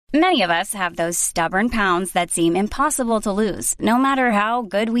Many of us have those stubborn pounds that seem impossible to lose, no matter how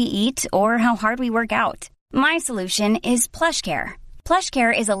good we eat or how hard we work out. My solution is PlushCare.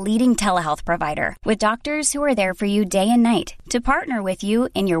 PlushCare is a leading telehealth provider with doctors who are there for you day and night to partner with you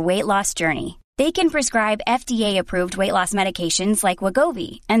in your weight loss journey. They can prescribe FDA-approved weight loss medications like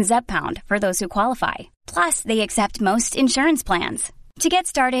Wegovy and Zepbound for those who qualify. Plus, they accept most insurance plans. To get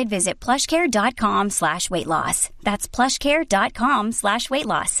started, visit plushcare.com/weightloss. That's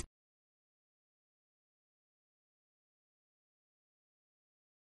plushcare.com/weightloss.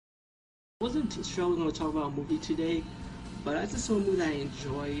 I wasn't sure I was going to talk about a movie today, but I just saw a movie that I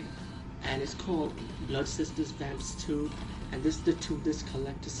enjoyed, and it's called Blood Sisters Vamps 2, and this is the 2-disc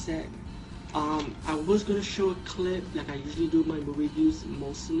collector set. I was going to show a clip like I usually do my movie reviews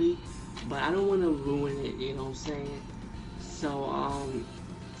mostly, but I don't want to ruin it, you know what I'm saying? So,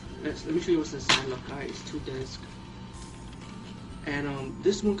 let me show you what's inside. Look, alright, it's 2 discs. And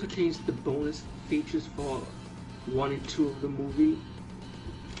this one contains the bonus features for 1 and 2 of the movie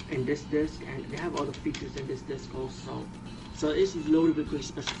in this disc, and they have other features in this disc also. So it's loaded with great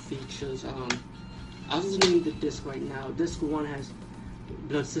special features. I'll just name the disc right now. Disc 1 has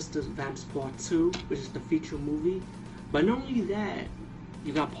Blood Sisters Vamps Part 2, which is the feature movie. But not only that,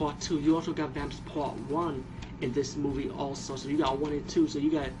 you got Part 2, you also got Vamps Part 1 in this movie also. So you got 1 and 2, so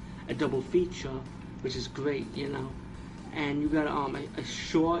you got a double feature, which is great, you know. And you got a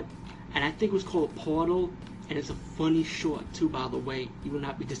short, and I think it was called Portal, and it's a funny short too, by the way. You will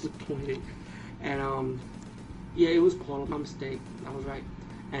not be disappointed. And yeah, it was Portal, my mistake, I was right.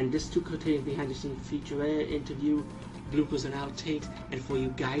 And this too contains behind the scenes featurette, interview, bloopers and outtakes. And for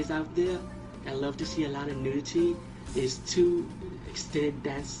you guys out there that love to see a lot of nudity, there's 2 extended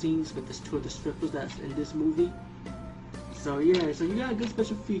dance scenes with the 2 of the strippers that's in this movie. So yeah, so you got good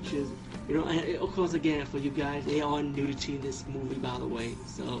special features, you know. And of course, again, for you guys, they are nudity in this movie, by the way.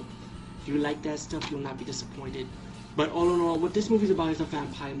 So if you like that stuff, you'll not be disappointed. But all in all, what this movie is about is a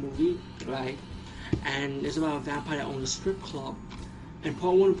vampire movie, right? And it's about a vampire that owns a strip club. And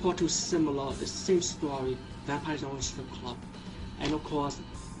Part 1 and Part 2 is similar. It's the same story. Vampires own a strip club. And of course,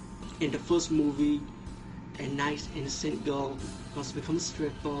 in the first movie, a nice innocent girl wants to become a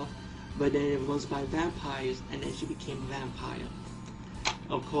stripper, but then it was by vampires, and then she became a vampire.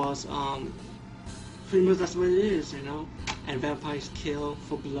 Of course, pretty much that's what it is, you know. And vampires kill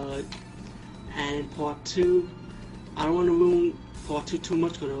for blood. And in Part 2, I don't want to ruin Part 2 too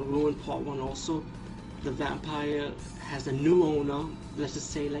much, because it'll ruin Part 1 also. The vampire has a new owner, let's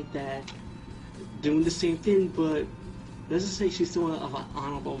just say like that, doing the same thing, but let's just say she's sort of an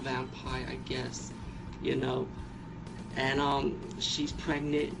honorable vampire, I guess, you know. And she's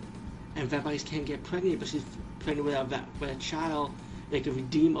pregnant, and vampires can't get pregnant, but she's pregnant with a child. They can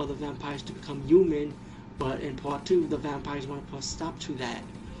redeem other vampires to become human, but in Part 2, the vampires want to put a stop to that.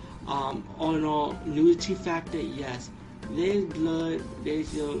 All in all, nudity factor, yes. There's blood,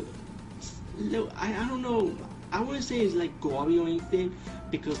 there's your... I don't know, I wouldn't say it's like gory or anything,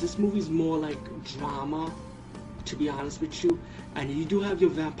 because this movie is more like drama, to be honest with you. And you do have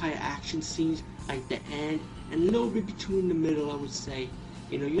your vampire action scenes, like the end, and a little bit between the middle, I would say.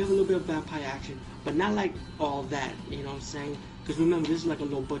 You know, you have a little bit of vampire action, but not like all that, you know what I'm saying? Because remember, this is like a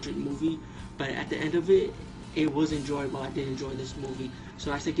low budget movie, but at the end of it, it was enjoyable. I did enjoy this movie.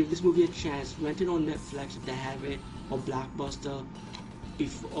 So I say give this movie a chance. Rent it on Netflix if they have it, or Blockbuster,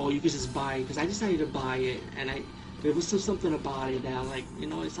 or you can just buy it, because I decided to buy it, and there was something about it that I'm like, you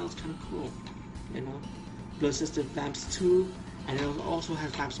know, it sounds kind of cool, you know. Blood Sisters Vamps 2, and it also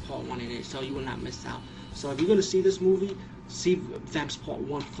has Vamps Part 1 in it, so you will not miss out. So if you're going to see this movie, see Vamps Part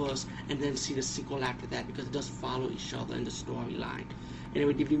 1 first, and then see the sequel after that, because it does follow each other in the storyline.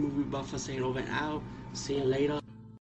 Anyway, DVD Movie Buff for saying over and out. See you later.